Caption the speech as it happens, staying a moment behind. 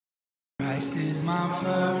On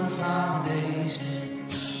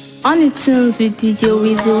the tunes with DJ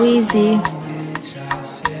WHIZZY. With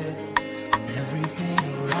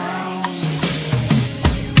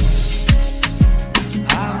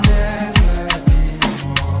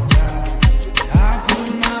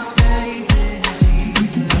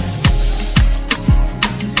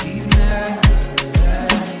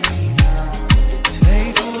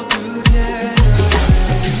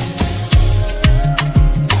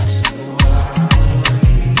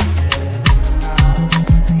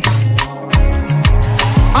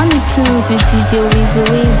DJ WHIZZY. With DJ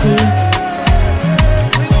WHIZZY.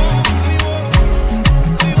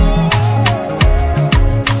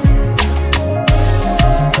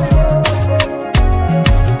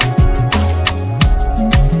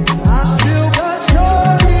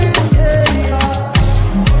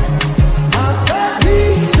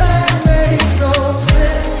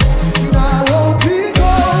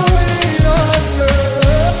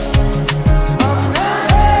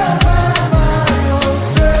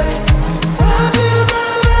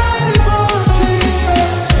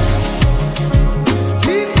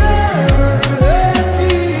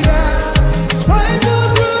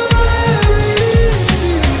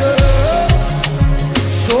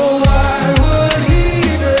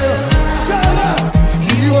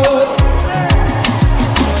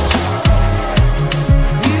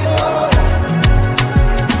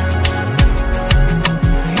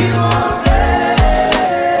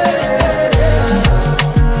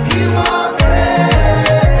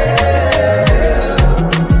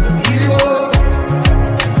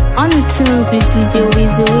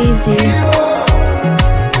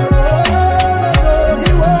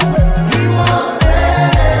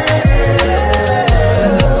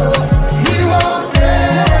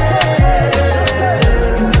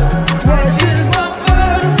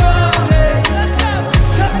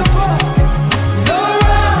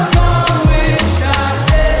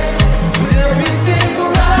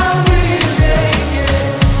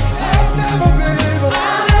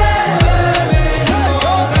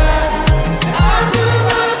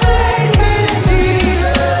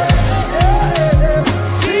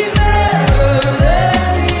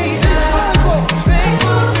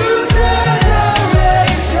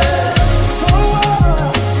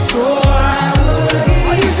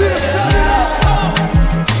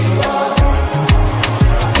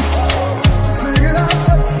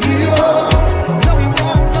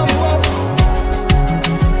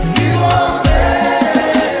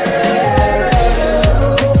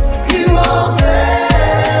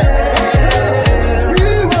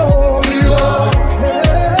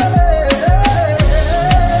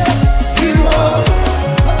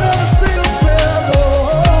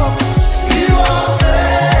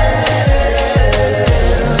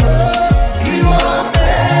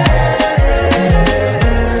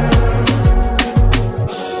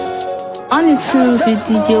 On the tunes with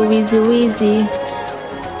DJ WHIZZY.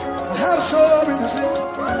 I have a story to sing.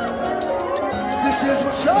 This is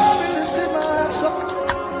my story, this is my song.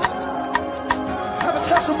 I have a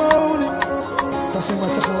testimony. I sing my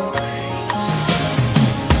testimony.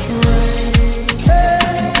 Rain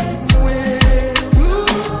came with you.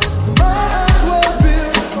 My house was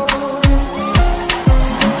built for you.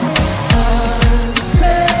 I'm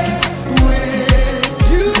safe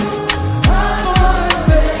with you. I'm on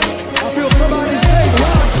the I feel somebody's faith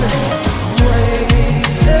rising. Rain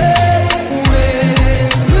came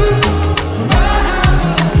with you. My house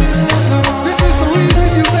was built for you. This is the reason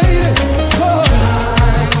you made it. 'Cause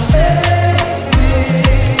I'm safe with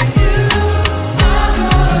you.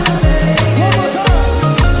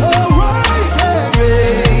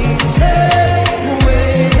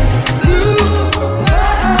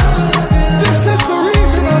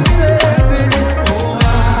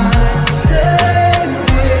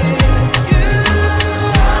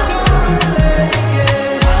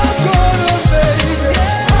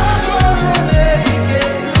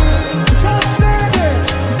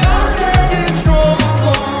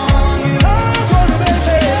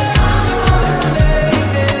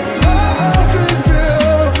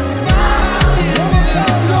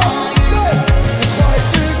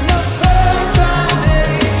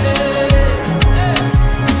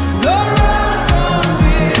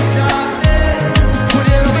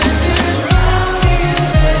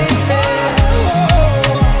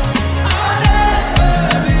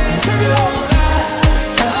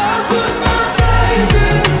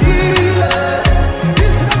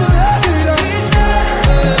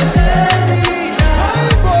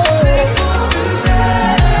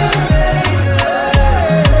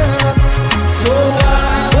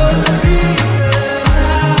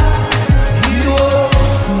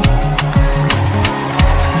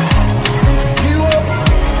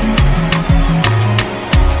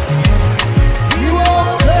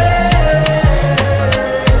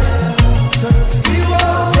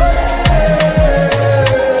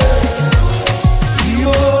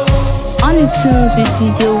 tunes with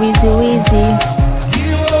DJ WHIZZY.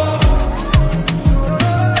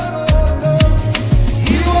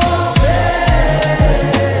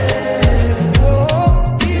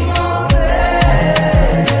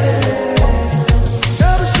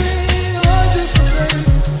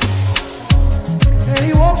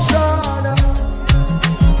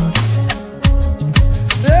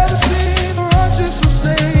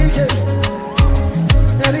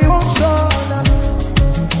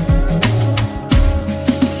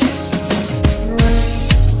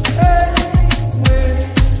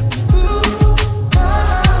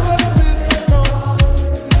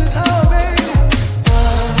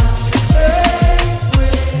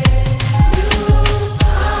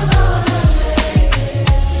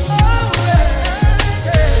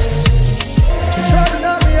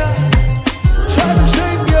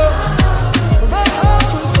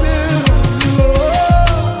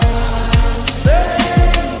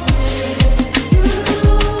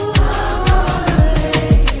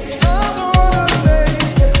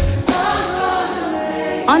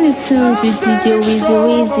 On the tunes with DJ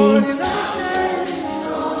WHIZZY.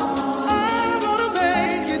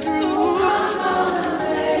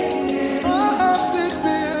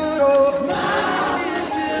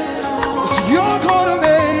 You're gonna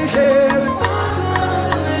make it.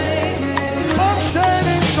 I'm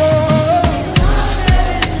standing strong.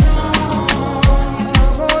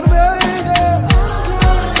 I'm gonna make it.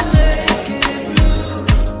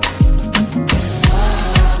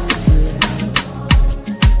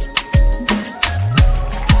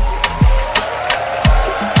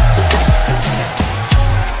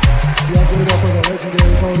 Yeah, give it up for the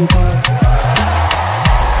legendary Tony Khan.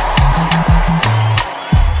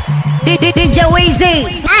 DJ WHIZZY,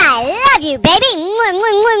 I love you, baby.